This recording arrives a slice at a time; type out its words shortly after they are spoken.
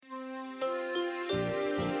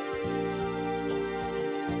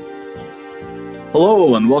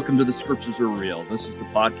Hello, and welcome to The Scriptures Are Real. This is the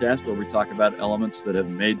podcast where we talk about elements that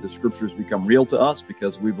have made the Scriptures become real to us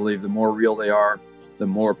because we believe the more real they are, the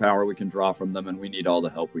more power we can draw from them, and we need all the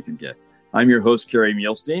help we can get. I'm your host, Kerry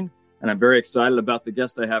Mielstein, and I'm very excited about the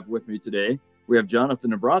guest I have with me today. We have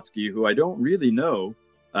Jonathan Nabrotzky, who I don't really know,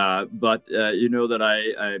 but you know that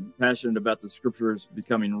I'm passionate about the Scriptures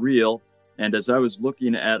becoming real. And as I was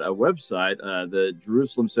looking at a website, the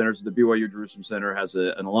Jerusalem Center, so the BYU Jerusalem Center has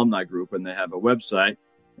an alumni group, and they have a website,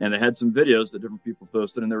 and they had some videos that different people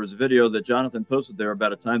posted. And there was a video that Jonathan posted there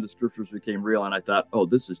about a time the Scriptures became real. And I thought, oh,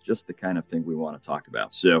 this is just the kind of thing we want to talk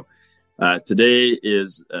about. So today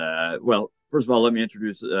is, first of all, let me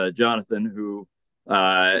introduce Jonathan, who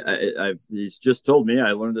he's just told me,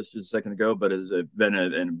 I learned this just a second ago, but has been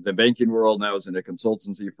in the banking world, now is in a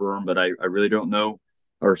consultancy firm, but I really don't know,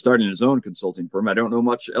 or starting his own consulting firm. I don't know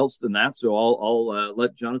much else than that. So I'll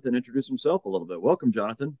let Jonathan introduce himself a little bit. Welcome,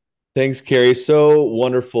 Jonathan. Thanks, Kerry. So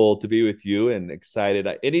wonderful to be with you and excited.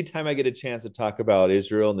 Anytime I get a chance to talk about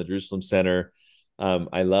Israel and the Jerusalem Center,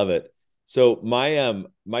 I love it. So my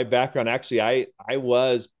background, actually, I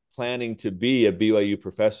was planning to be a BYU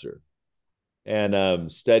professor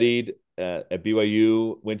and studied at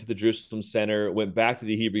BYU, went to the Jerusalem Center, went back to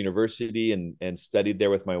the Hebrew University and studied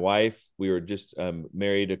there with my wife. We were just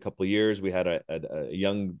married a couple of years. We had a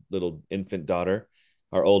young little infant daughter,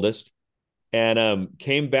 our oldest, and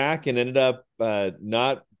came back and ended up I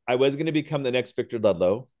was going to become the next Victor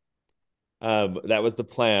Ludlow. That was the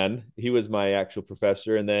plan. He was my actual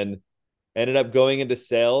professor, and then ended up going into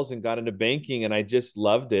sales and got into banking, and I just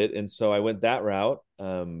loved it. And so I went that route.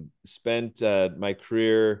 Spent my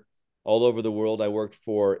career all over the world. I worked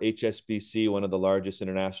for HSBC, one of the largest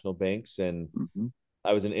international banks, and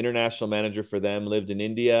I was an international manager for them. Lived in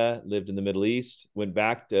India, lived in the Middle East, went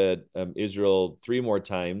back to Israel 3 more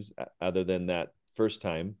times other than that first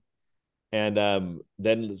time. And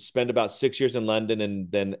then spent about 6 years in London, and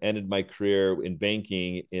then ended my career in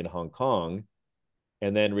banking in Hong Kong,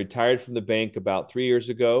 and then retired from the bank about 3 years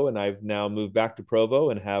ago. And I've now moved back to Provo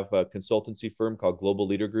and have a consultancy firm called Global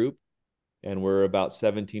Leader Group. And we're about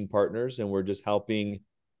 17 partners, and we're just helping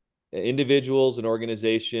individuals and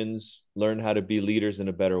organizations learn how to be leaders in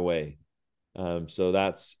a better way. So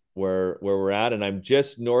that's where we're at. And I'm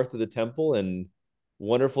just north of the temple, and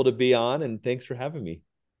wonderful to be on. And thanks for having me.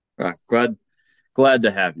 Glad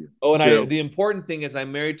to have you. Oh, and the important thing is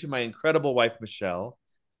I'm married to my incredible wife, Michelle,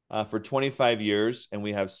 for 25 years, and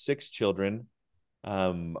we have 6 children.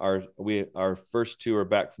 Our first 2 are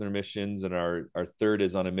back from their missions, and our third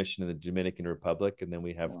is on a mission in the Dominican Republic, and then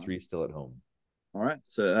we have 3 still at home. All right.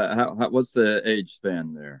 So what's the age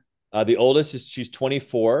span there? The oldest she's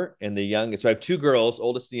 24, and the youngest. So I have 2 girls,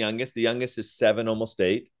 oldest and youngest. The youngest is 7, almost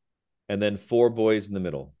 8, and then 4 boys in the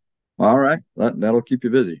middle. All right, that'll keep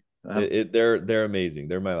you busy. They're amazing.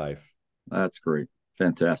 They're my life. That's great.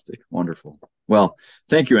 Fantastic. Wonderful. Well,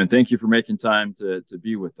 thank you. And thank you for making time to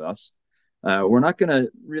be with us. We're not going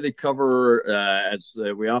to really cover, as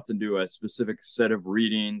we often do, a specific set of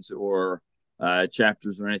readings or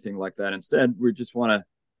chapters or anything like that. Instead, we just want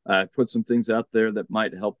to put some things out there that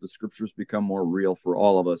might help the Scriptures become more real for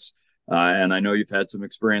all of us. And I know you've had some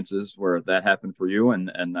experiences where that happened for you,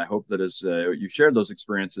 and I hope that as you shared those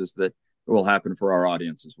experiences, that it will happen for our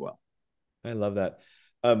audience as well. I love that.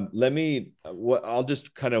 I'll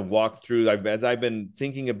just kind of walk through, as I've been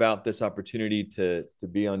thinking about this opportunity to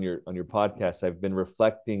be on your podcast. I've been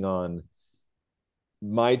reflecting on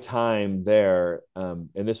my time there. And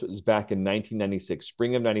this was back in 1996,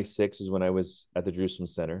 spring of 96 is when I was at the Jerusalem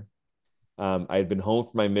Center. I had been home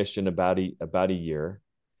from my mission about a year.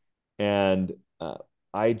 And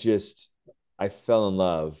I fell in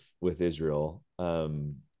love with Israel.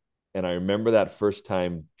 And I remember that first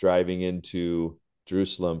time driving into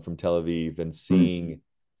Jerusalem from Tel Aviv and seeing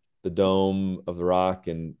the Dome of the Rock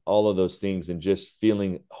and all of those things and just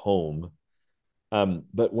feeling home.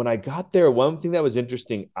 But when I got there, one thing that was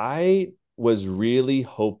interesting, I was really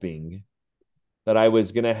hoping that I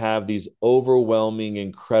was going to have these overwhelming,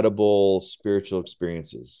 incredible spiritual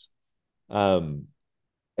experiences. And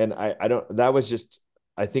I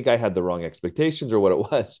think I had the wrong expectations or what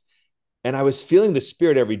it was. And I was feeling the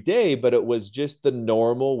Spirit every day, but it was just the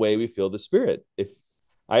normal way we feel the Spirit.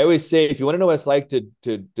 I always say, if you want to know what it's like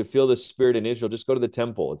to feel the Spirit in Israel, just go to the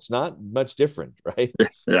temple. It's not much different, right?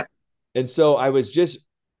 Yeah. And so I was just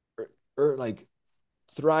like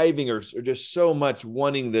thriving or just so much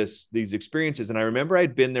wanting these experiences. And I remember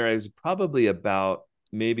I'd been there. I was probably about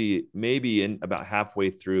maybe in about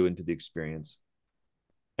halfway through into the experience.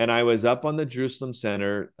 And I was up on the Jerusalem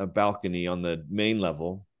Center, a balcony on the main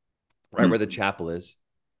level, right where the chapel is,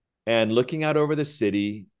 and looking out over the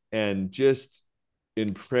city and just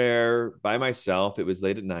in prayer by myself. It was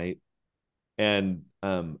late at night, and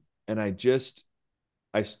I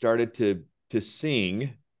started to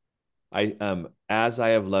sing, as I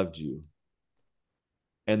have loved you.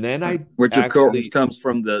 And then I Which of course actually, comes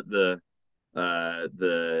from the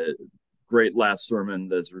great last sermon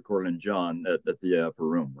that's recorded in John at the upper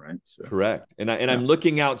room, right? So correct. yeah. I'm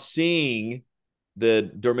looking out, seeing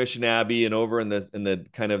the Dormition Abbey, and over in the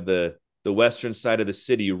kind of the western side of the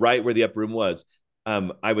city, right where the upper room was.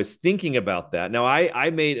 I was thinking about that. Now I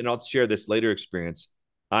made, and I'll share this later experience.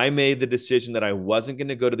 I made the decision that I wasn't going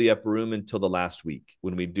to go to the upper room until the last week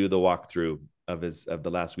when we do the walkthrough of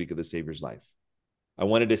the last week of the Savior's life. I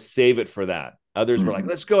wanted to save it for that. Others were like,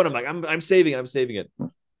 let's go. And I'm like, I'm saving it. I'm saving it.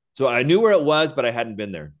 So I knew where it was, but I hadn't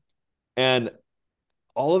been there. And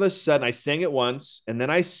all of a sudden I sang it once, and then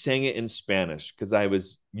I sang it in Spanish because I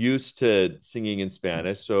was used to singing in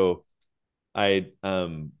Spanish. So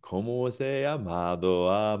como se amado,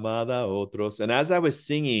 amada otros. And as I was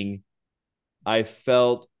singing, I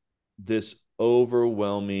felt this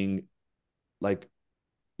overwhelming, like,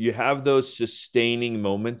 you have those sustaining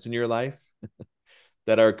moments in your life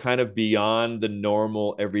that are kind of beyond the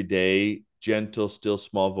normal, everyday, gentle, still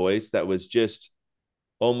small voice that was just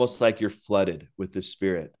almost like you're flooded with the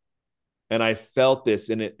Spirit. And I felt this,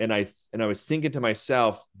 and I was thinking to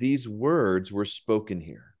myself, these words were spoken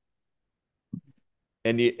here.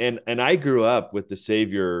 And I grew up with the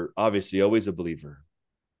Savior, obviously always a believer.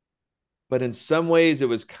 But in some ways, it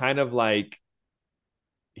was kind of like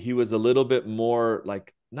he was a little bit more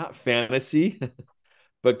like, not fantasy,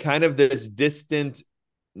 but kind of this distant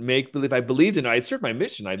make believe. I believed in him. I served my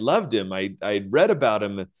mission. I loved him. I read about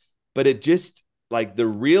him, but it just, like, the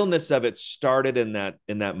realness of it started in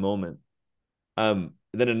that moment. Then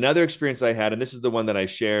another experience I had, and this is the one that I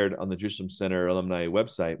shared on the Jerusalem Center alumni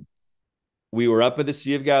website. We were up at the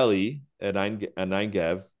Sea of Galilee at Nine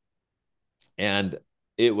Gev, and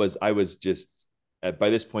I was just by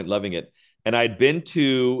this point loving it. And I'd been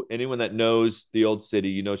to, anyone that knows the old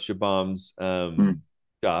city, Shabam's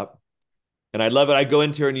shop. And I love it. I'd go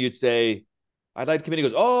into her and you'd say, I'd like to come in. He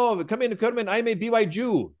goes, oh, come in. I'm a BY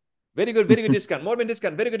Jew. Very good discount. More than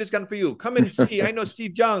discount. Very good discount for you. Come and see. I know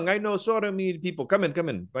Steve Jung. I know so many people. Come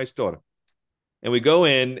in. My store. And we go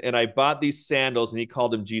in, and I bought these sandals, and he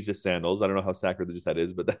called them Jesus sandals. I don't know how sacrilegious that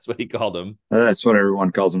is, but that's what he called them. That's what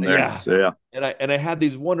everyone calls them there. Yeah. So yeah. And I had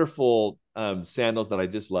these wonderful sandals that I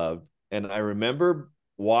just loved. And I remember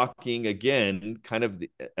walking again, kind of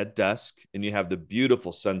at dusk, and you have the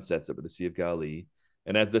beautiful sunsets over the Sea of Galilee.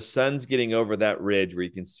 And as the sun's getting over that ridge where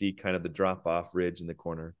you can see kind of the drop off ridge in the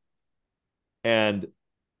corner, and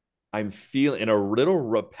I'm feeling, and a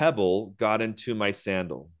little pebble got into my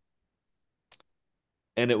sandal.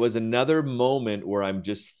 And it was another moment where I'm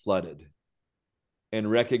just flooded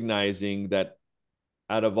and recognizing that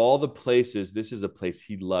out of all the places, this is a place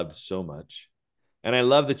he loved so much. And I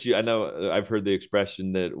love that I know I've heard the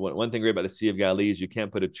expression that one thing great about the Sea of Galilee is you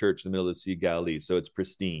can't put a church in the middle of the Sea of Galilee. So it's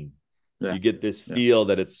pristine. Yeah. You get this feel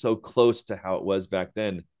that it's so close to how it was back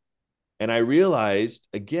then. And I realized,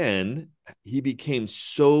 again, he became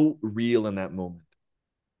so real in that moment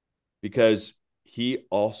because he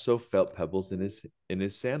also felt pebbles in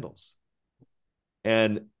his sandals.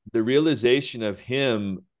 And the realization of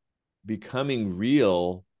him becoming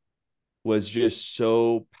real was just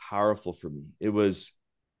so powerful for me. It's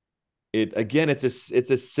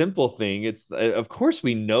a simple thing. It's, of course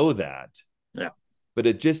we know that. Yeah. But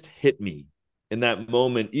it just hit me in that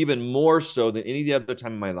moment, even more so than any other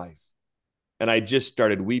time in my life. And I just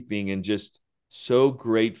started weeping and just so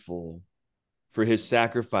grateful for his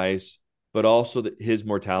sacrifice, but also his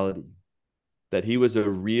mortality, that he was a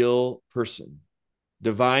real person,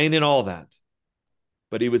 divine in all that.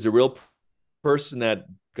 But he was a real person that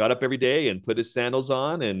got up every day and put his sandals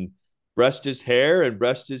on and brushed his hair and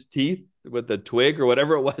brushed his teeth with a twig or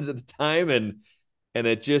whatever it was at the time. And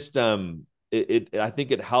it just, I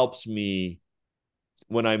think it helps me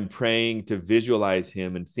when I'm praying to visualize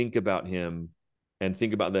him and think about him and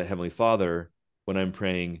think about the Heavenly Father when I'm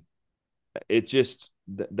praying. It just,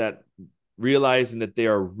 that realizing that they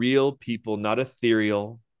are real people, not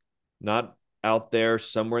ethereal, not out there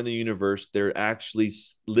somewhere in the universe. They're actually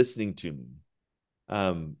listening to me.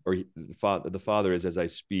 Or the Father is as I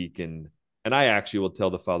speak. And I actually will tell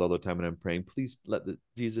the Father all the time when I'm praying, please let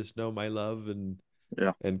Jesus know my love, and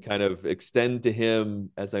kind of extend to him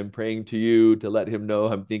as I'm praying to you to let him know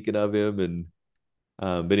I'm thinking of him. And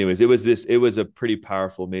but anyways, it was a pretty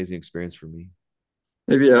powerful, amazing experience for me.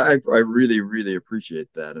 Maybe I really, really appreciate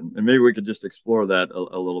that. And maybe we could just explore that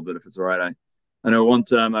a little bit if it's all right. I know one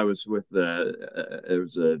time I was with, it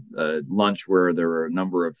was a lunch where there were a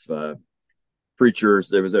number of preachers.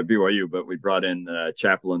 There was at BYU, but we brought in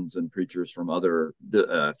chaplains and preachers from other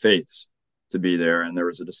faiths to be there, and there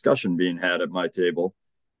was a discussion being had at my table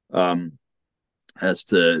um, as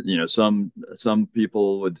to, some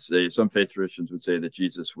people would say, some faith traditions would say that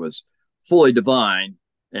Jesus was fully divine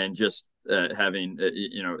and just having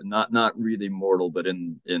not really mortal, but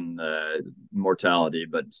in mortality,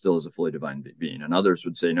 but still as a fully divine being. And others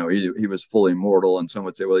would say no, he was fully mortal, and some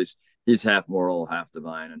would say, well, he's half mortal, half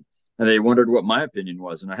divine, and they wondered what my opinion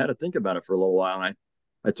was, and I had to think about it for a little while, and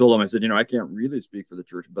I told him, I said, I can't really speak for the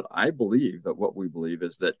church, but I believe that what we believe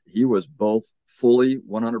is that he was both fully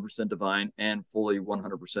 100% divine and fully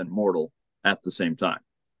 100% mortal at the same time.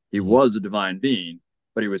 He was a divine being,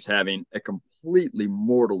 but he was having a completely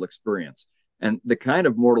mortal experience. And the kind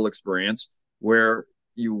of mortal experience where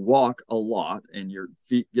you walk a lot and your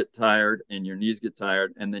feet get tired and your knees get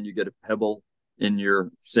tired, and then you get a pebble in your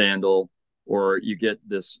sandal, or you get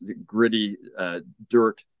this gritty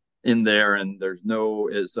dirt in there, and there's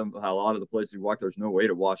somehow a lot of the places you walk, there's no way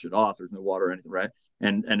to wash it off, there's no water or anything, right?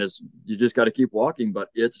 And it's, you just got to keep walking, but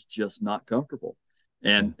it's just not comfortable.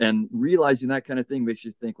 And realizing that kind of thing makes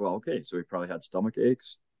you think, well, okay, so he probably had stomach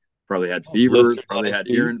aches, probably had fevers, probably had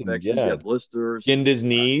ear infections, blisters, skinned his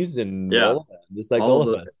knees, and all of that, just like all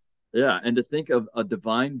of us. Yeah, and to think of a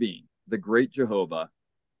divine being, the great Jehovah,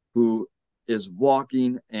 who is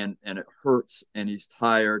walking and it hurts and he's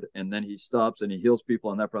tired, and then he stops and he heals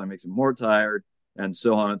people, and that probably makes him more tired, and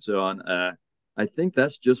so on and so on. I think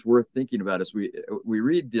that's just worth thinking about as we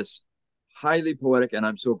read this highly poetic, and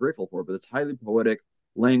I'm so grateful for it, but it's highly poetic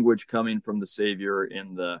language coming from the Savior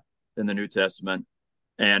in the New Testament,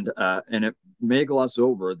 and it may gloss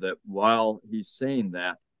over that while he's saying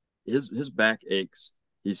that, his back aches.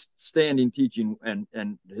 He's standing teaching, and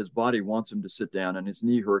his body wants him to sit down, and his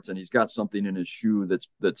knee hurts, and he's got something in his shoe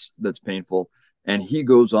that's painful, and he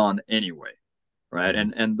goes on anyway, right?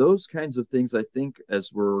 And those kinds of things, I think,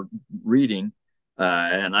 as we're reading,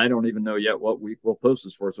 and I don't even know yet what week we'll post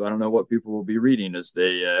this for, so I don't know what people will be reading as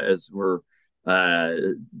they're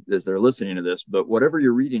listening to this. But whatever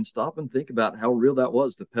you're reading, stop and think about how real that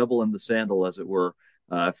was, the pebble in the sandal, as it were,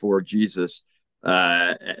 for Jesus.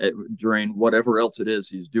 During whatever else it is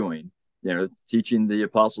he's doing, teaching the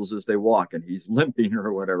apostles as they walk, and he's limping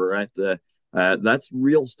or whatever, right? That's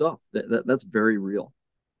real stuff. That's very real.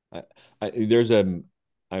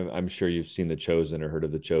 I'm sure you've seen The Chosen or heard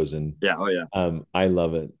of The Chosen. Yeah. Oh yeah. I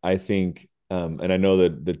love it. I think, and I know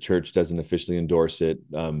that the church doesn't officially endorse it,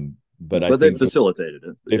 but I they think facilitated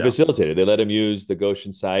it. They facilitated. They let him use the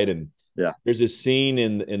Goshen site, and yeah, there's a scene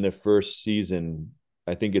in the first season.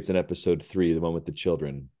 I think it's in episode 3, the one with the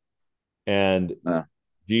children. And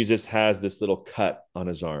Jesus has this little cut on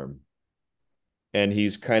his arm, and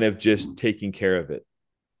he's kind of just taking care of it.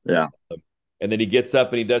 Yeah. And then he gets up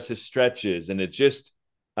and he does his stretches, and it just,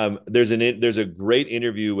 there's a great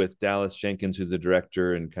interview with Dallas Jenkins, who's the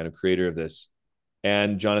director and kind of creator of this,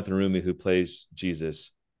 and Jonathan Rumi, who plays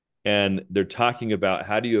Jesus. And they're talking about,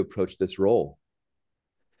 how do you approach this role?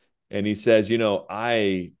 And he says,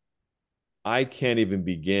 I can't even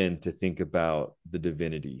begin to think about the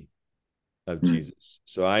divinity of Jesus.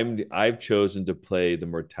 So I've chosen to play the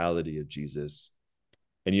mortality of Jesus.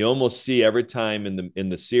 And you almost see every time in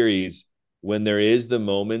the series, when there is the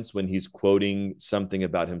moments when he's quoting something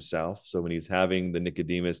about himself. So when he's having the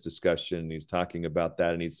Nicodemus discussion, he's talking about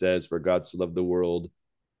that, and he says, for God so loved the world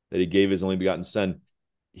that he gave his only begotten son.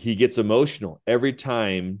 He gets emotional every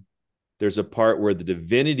time there's a part where the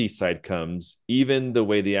divinity side comes. Even the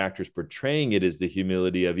way the actor's portraying it is the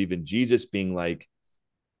humility of even Jesus being like,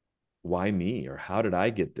 why me? Or how did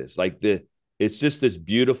I get this? It's just this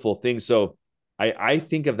beautiful thing. So I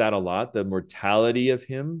think of that a lot, the mortality of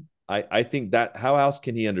him. I think that, how else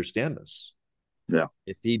can he understand us? Yeah.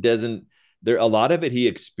 If he doesn't, a lot of it he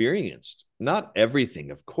experienced, not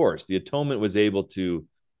everything, of course. The atonement was able to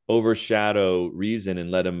overshadow reason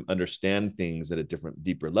and let him understand things at a different,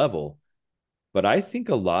 deeper level. But I think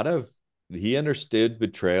he understood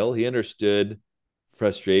betrayal. He understood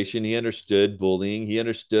frustration. He understood bullying. He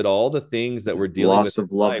understood all the things that we're dealing with. Loss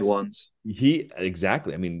of loved ones.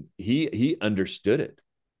 Exactly. I mean, he understood it.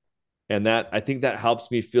 And I think that helps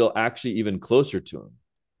me feel actually even closer to him.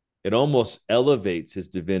 It almost elevates his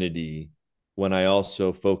divinity when I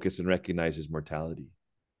also focus and recognize his mortality.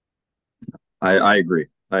 I agree.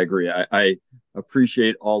 I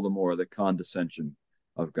appreciate all the more the condescension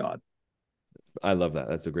of God. I love that.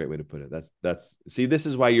 That's a great way to put it. See, this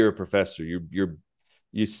is why you're a professor.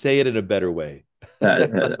 You say it in a better way.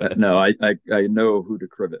 No, I know who to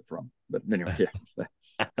crib it from, but anyway, yeah.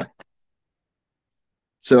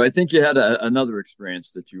 So I think you had another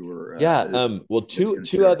experience that you were Yeah. Well, that you're two going to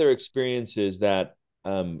two share. other experiences that,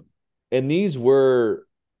 and these were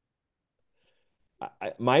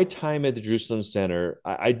my time at the Jerusalem Center.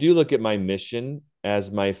 I do look at my mission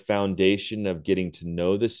as my foundation of getting to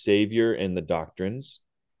know the Savior and the doctrines,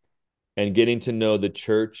 and getting to know the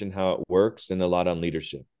church and how it works, and a lot on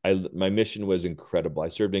leadership. My mission was incredible. I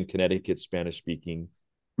served in Connecticut, Spanish speaking,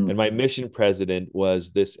 Hmm. and my mission president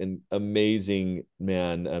was this amazing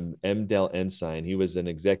man, M. Dell Ensign. He was an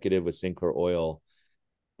executive with Sinclair Oil,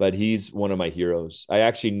 but he's one of my heroes. I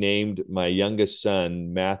actually named my youngest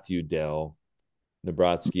son Matthew Dell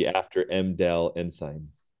Nabrotzky after M. Dell Ensign.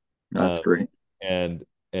 That's Um, great. and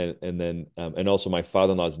and then and also my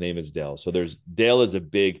father-in-law's name is Dell. So there's Dale is a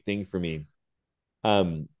big thing for me.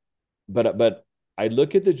 Um, but I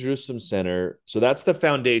look at the Jerusalem Center. So that's the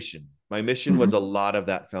foundation. My mission Hmm. was a lot of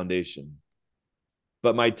that foundation.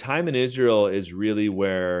 But my time in Israel is really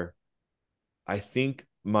where I think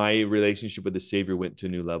my relationship with the Savior went to a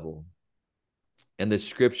new level, and the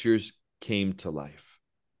scriptures came to life.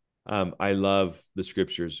 I love the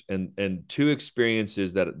scriptures, and two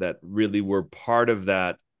experiences that really were part of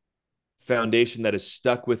that foundation that has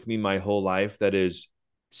stuck with me my whole life, that is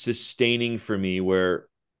sustaining for me, where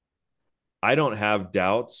I don't have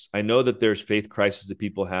doubts. I know that there's faith crisis that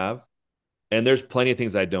people have, and there's plenty of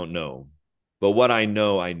things I don't know. But what I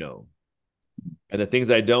know, I know. And the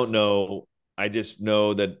things I don't know, I just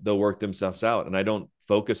know that they'll work themselves out, and I don't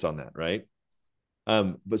focus on that, right?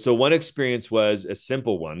 But so one experience was a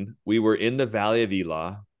simple one. We were in the Valley of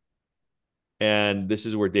Elah, and this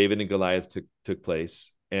is where David and Goliath took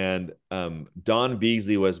place. And Don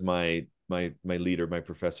Beasley was my leader, my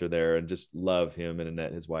professor there, and just love him, and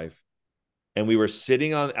Annette, his wife. And we were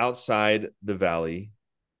sitting on outside the valley,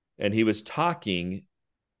 and he was talking,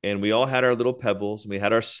 and we all had our little pebbles, and we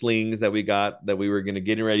had our slings that we got, that we were going to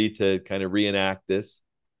get ready to kind of reenact this.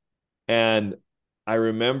 And I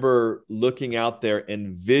remember looking out there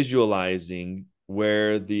and visualizing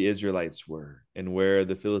where the Israelites were and where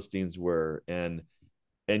the Philistines were, and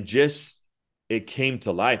just it came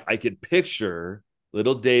to life. I could picture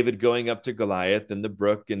little David going up to Goliath in the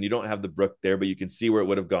brook, and you don't have the brook there, but you can see where it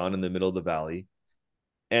would have gone in the middle of the valley.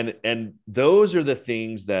 And those are the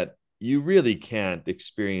things that you really can't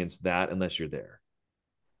experience that unless you're there.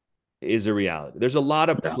 Is a reality. There's a lot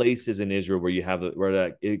of Yeah. places in Israel where you have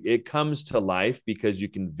it comes to life because you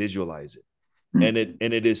can visualize it, Hmm. and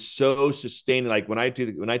it is so sustaining. Like when I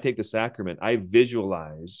take the sacrament, I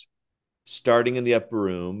visualize starting in the upper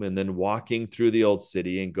room, and then walking through the old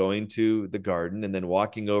city, and going to the garden, and then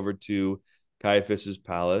walking over to Caiaphas's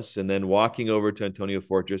palace, and then walking over to Antonia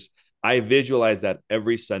Fortress. I visualize that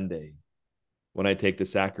every Sunday when I take the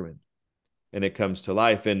sacrament, and it comes to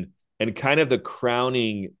life. And kind of the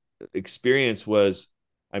crowning experience was,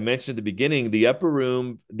 I mentioned at the beginning, the upper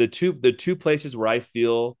room, the two places where I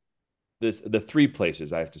feel this, the three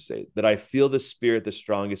places I have to say that I feel the Spirit the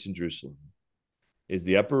strongest in Jerusalem, is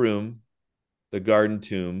the upper room, the garden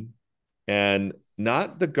tomb, and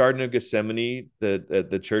not the Garden of Gethsemane,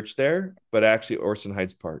 the church there, but actually Orson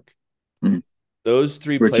Heights Park. Hmm. Those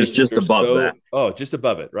three Which is places just are above that. so, oh, just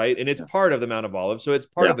above it, right? And it's Yeah. part of the Mount of Olives, so it's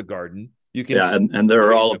part Yeah. of the garden. You can Yeah. see And the there are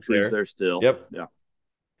trees olive up trees there. there still. Yep. Yeah.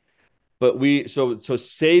 But so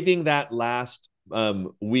saving that last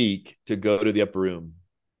week to go to the upper room.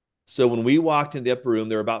 So when we walked into the upper room,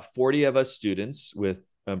 there were about 40 of us students with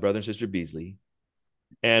brother and sister Beasley.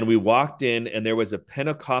 And we walked in, and there was a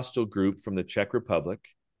Pentecostal group from the Czech Republic,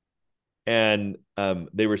 and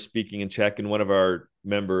they were speaking in Czech. And one of our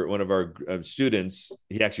students,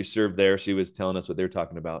 he actually served there. She was telling us what they were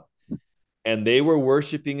talking about, and they were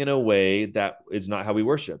worshiping in a way that is not how we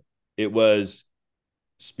worship. It was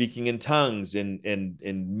speaking in tongues, and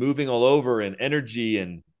moving all over, and energy,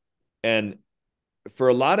 and for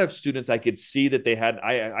a lot of students, I could see that they had.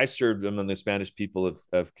 I served them on the Spanish people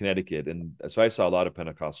of Connecticut, and so I saw a lot of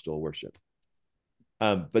Pentecostal worship.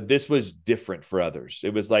 But this was different for others.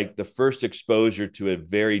 It was like the first exposure to a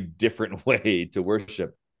very different way to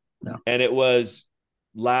worship, Yeah. and it was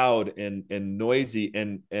loud and noisy,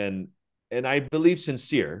 and I believe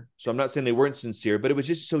sincere. So I'm not saying they weren't sincere, but it was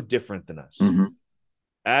just so different than us. Hmm.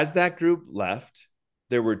 As that group left,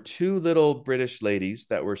 there were two little British ladies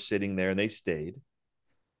that were sitting there, and they stayed.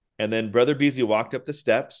 And then Brother Beasley walked up the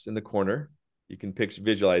steps in the corner. You can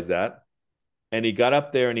visualize that. And he got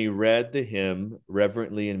up there and he read the hymn,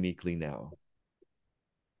 Reverently and Meekly Now.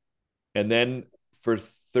 And then for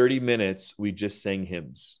 30 minutes, we just sang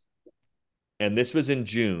hymns. And this was in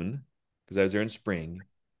June, because I was there in spring.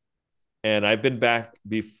 And I've been back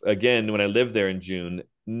again when I lived there in June.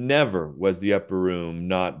 Never was the upper room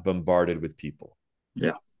not bombarded with people.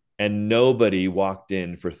 Yeah. and nobody walked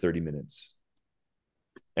in for 30 minutes.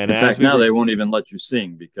 And In as fact, we now were, they won't even let you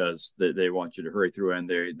sing because they want you to hurry through, and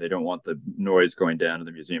they don't want the noise going down to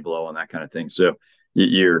the museum below and that kind of thing. So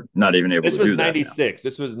you're not even able this to was do that now. 96.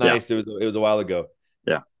 This was Yeah. nice. It was a while ago.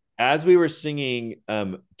 Yeah. As we were singing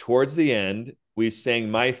towards the end, we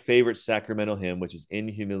sang my favorite sacramental hymn, which is In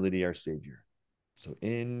Humility Our Savior. So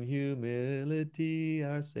in humility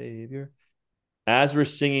our Savior. As we're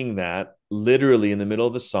singing that, literally in the middle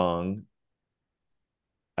of the song,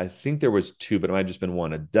 I think there was two, but it might have just been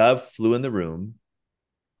one. A dove flew in the room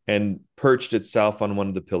and perched itself on one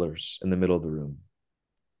of the pillars in the middle of the room.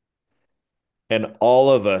 And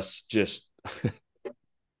all of us just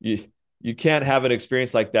you you can't have an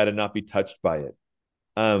experience like that and not be touched by it.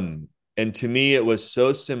 And to me, it was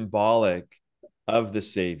so symbolic of the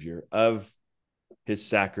Savior, of his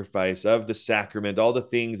sacrifice, of the sacrament, all the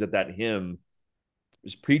things that hymn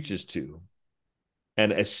preaches to.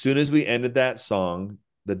 And as soon as we ended that song,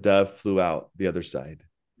 the dove flew out the other side.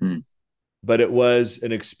 Hmm. But it was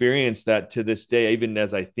an experience that to this day, even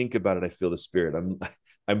as I think about it, I feel the Spirit.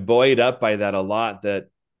 I'm buoyed up by that a lot, that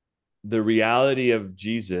the reality of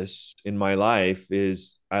Jesus in my life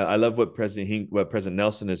is I love what President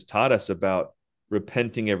Nelson has taught us about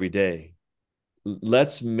repenting every day.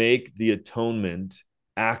 Let's make the atonement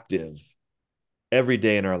active every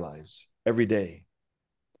day in our lives, every day.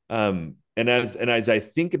 And as I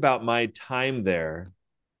think about my time there,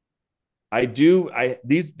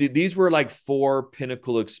 these were like 4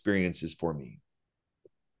 pinnacle experiences for me.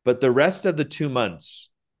 But the rest of the 2 months,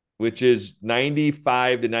 which is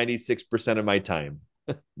 95 to 96% of my time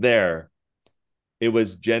there, it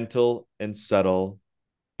was gentle and subtle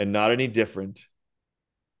and not any different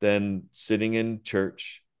than sitting in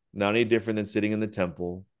church, not any different than sitting in the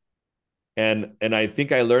temple. And I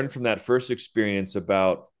think I learned from that first experience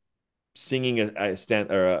about singing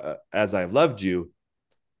As I've Loved You,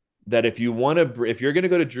 that if you're going to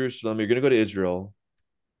go to Jerusalem, you're going to go to Israel,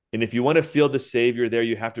 and if you want to feel the Savior there,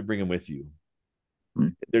 you have to bring him with you. Hmm.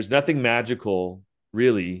 There's nothing magical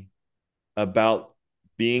really about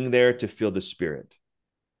being there to feel the Spirit,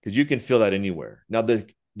 because you can feel that anywhere. Now,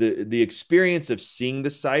 the experience of seeing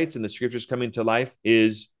the sights and the scriptures coming to life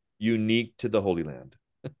is unique to the Holy Land.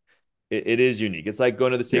 It is unique. It's like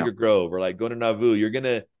going to the Yeah. Sacred Grove or like going to Nauvoo. You're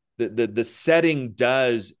gonna the setting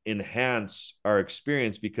does enhance our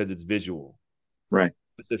experience because it's visual. Right.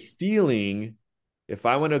 But the feeling, if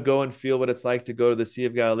I want to go and feel what it's like to go to the Sea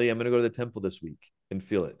of Galilee, I'm going to go to the temple this week and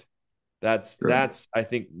feel it. Sure. That's I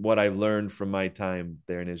think what I've learned from my time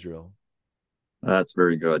there in Israel. That's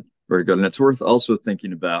very good. Very good. And it's worth also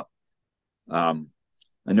thinking about. Um,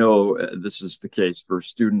 I know this is the case for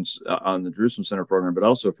students on the Jerusalem Center program, but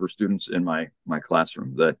also for students in my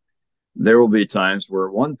classroom, that there will be times where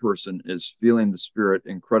one person is feeling the Spirit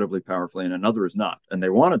incredibly powerfully and another is not, and they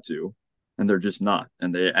wanted to, and they're just not,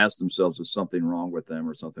 and they ask themselves, is something wrong with them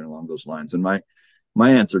or something along those lines? And my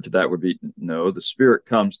answer to that would be no. The Spirit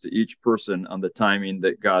comes to each person on the timing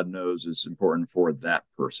that God knows is important for that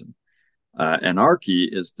person. And our key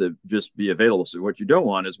is to just be available. So what you don't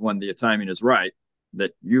want is when the timing is right,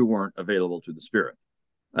 that you weren't available to the Spirit.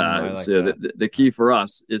 I like So that. the key for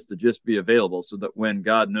us is to just be available, so that when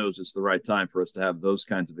God knows it's the right time for us to have those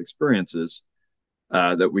kinds of experiences,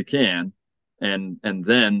 that we can, and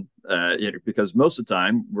then because most of the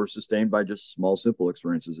time we're sustained by just small, simple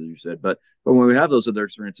experiences, as you said. But when we have those other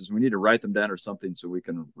experiences, we need to write them down or something so we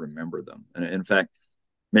can remember them. And in fact,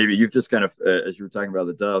 maybe you've just kind of, as you were talking about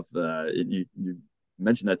the dove, you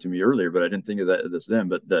mentioned that to me earlier, but I didn't think of this then.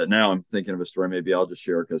 But now I'm thinking of a story. Maybe I'll just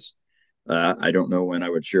share, because I don't know when I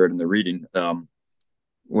would share it in the reading.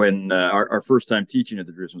 When our first time teaching at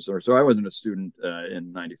the Jerusalem Center, so I wasn't a student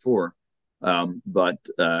in '94, but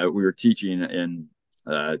we were teaching in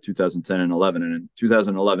 2010 and 11. And in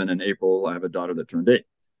 2011, in April, I have a daughter that turned 8.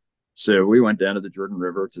 So we went down to the Jordan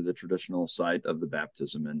River to the traditional site of the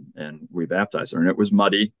baptism, and we baptized her. And it was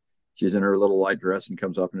muddy. She's in her little white dress and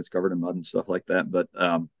comes up and it's covered in mud and stuff like that. But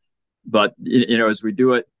as we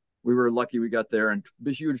do it, we were lucky we got there, and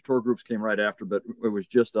the huge tour groups came right after, but it was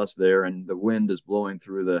just us there, and the wind is blowing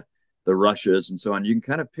through the rushes and so on. You can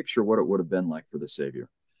kind of picture what it would have been like for the Savior.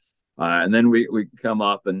 And then we come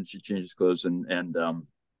up and she changes clothes, and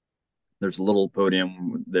there's a little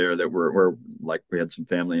podium there that we're like, we had some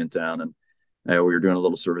family in town, and we were doing a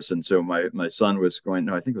little service. And so my son was going,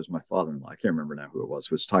 no, I think it was my father-in-law, I can't remember now who it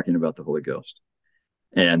was talking about the Holy Ghost.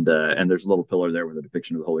 And there's a little pillar there with a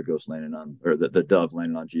depiction of the Holy Ghost landing on, or the dove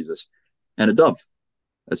landing on Jesus. And a dove,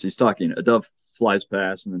 as he's talking, a dove flies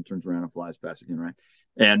past and then turns around and flies past again, right?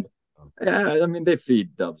 And I mean, they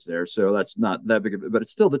feed doves there, so that's not that big of it, but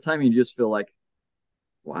it's still the timing. You just feel like,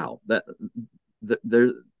 wow,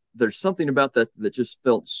 there there's something about that that just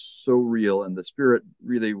felt so real, and the Spirit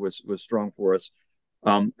really was strong for us.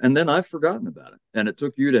 And then I've forgotten about it, and it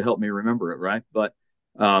took you to help me remember it, right? But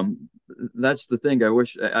that's the thing. I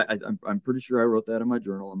wish I'm pretty sure I wrote that in my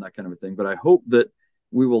journal and that kind of a thing. But I hope that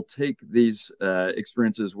we will take these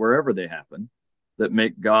experiences wherever they happen, that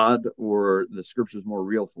make God or the Scriptures more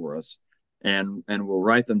real for us, and we'll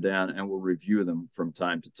write them down and we'll review them from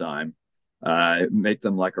time to time. Make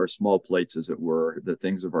them like our small plates, as it were, the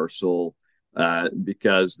things of our soul,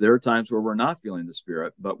 because there are times where we're not feeling the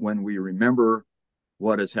Spirit, but when we remember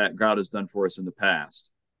what God has done for us in the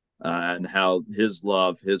past, and how His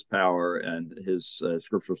love, His power, and His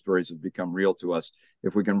scriptural stories have become real to us.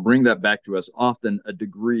 If we can bring that back to us, often a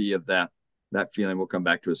degree of that feeling will come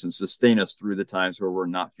back to us and sustain us through the times where we're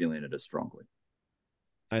not feeling it as strongly.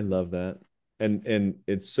 I love that. And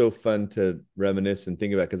it's so fun to reminisce and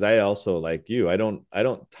think about, because I also, like you, I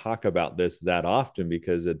don't talk about this that often,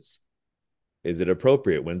 because is it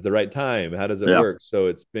appropriate? When's the right time? How does it work? So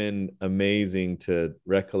it's been amazing to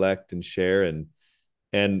recollect and share, and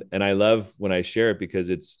I love when I share it, because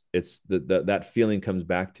it's that feeling comes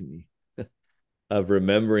back to me of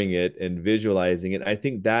remembering it and visualizing it. I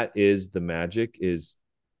think that is the magic, is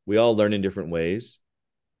we all learn in different ways.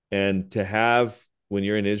 And to have, when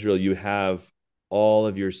you're in Israel, you have all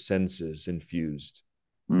of your senses infused.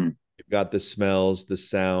 You've got the smells, the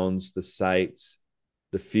sounds, the sights,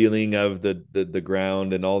 the feeling of the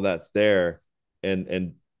ground, and all that's there.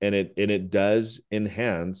 And it does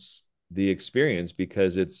enhance the experience,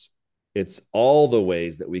 because it's all the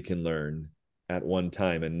ways that we can learn at one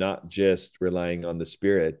time, and not just relying on the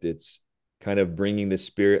Spirit. It's kind of bringing the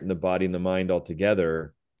Spirit and the body and the mind all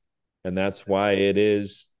together. And that's why it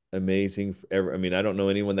is amazing forever. I mean, I don't know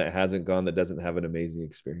anyone that hasn't gone that doesn't have an amazing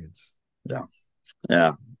experience.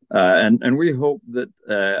 Yeah. And we hope that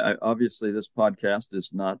obviously this podcast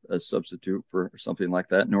is not a substitute for something like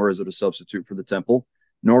that, nor is it a substitute for the temple,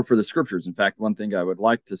 nor for the Scriptures. In fact, one thing I would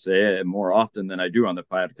like to say more often than I do on the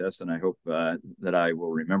podcast, and I hope that I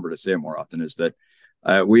will remember to say it more often, is that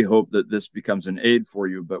we hope that this becomes an aid for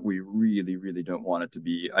you, but we really, really don't want it to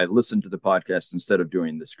be, I listen to the podcast instead of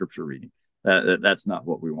doing the Scripture reading. That's not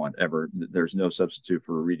what we want ever. There's no substitute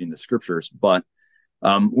for reading the Scriptures, but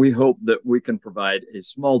we hope that we can provide a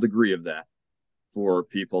small degree of that for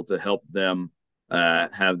people to help them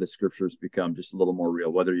have the Scriptures become just a little more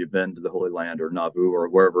real, whether you've been to the Holy Land or Nauvoo or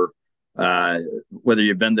wherever, whether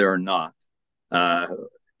you've been there or not.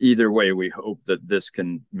 Either way, we hope that this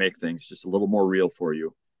can make things just a little more real for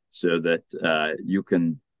you, so that you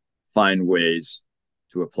can find ways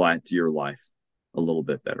to apply it to your life a little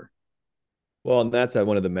bit better. Well, and that's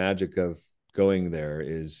one of the magic of going there,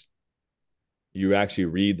 is you actually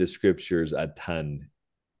read the Scriptures a ton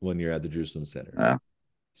when you're at the Jerusalem Center.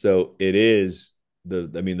 So it is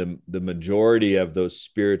the majority of those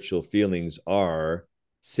spiritual feelings are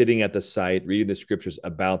sitting at the site, reading the Scriptures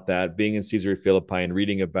about that, being in Caesarea Philippi and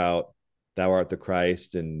reading about thou art the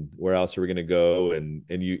Christ, and where else are we going to go? And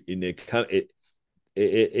it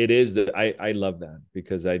is that I love that,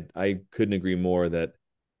 because I couldn't agree more that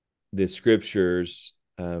the Scriptures,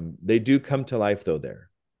 they do come to life though there,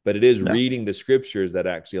 but it is reading the Scriptures that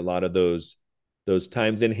actually a lot of those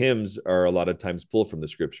times, and hymns are a lot of times pulled from the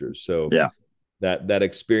Scriptures. So that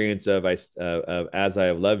experience of as I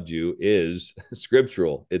have loved you is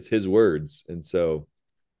scriptural. It's His words. And so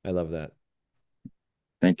I love that.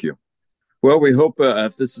 Thank you. Well, we hope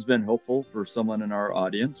if this has been helpful for someone in our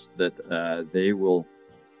audience, that they will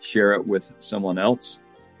share it with someone else,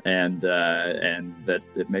 and that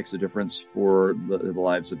it makes a difference for the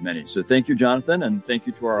lives of many. So thank you, Jonathan, and thank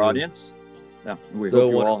you to our audience. Yeah, we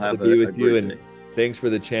hope you all have a great day. And thanks for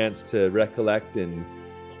the chance to recollect, and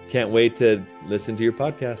can't wait to listen to your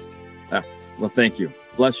podcast. Well, thank you.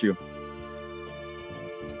 Bless you.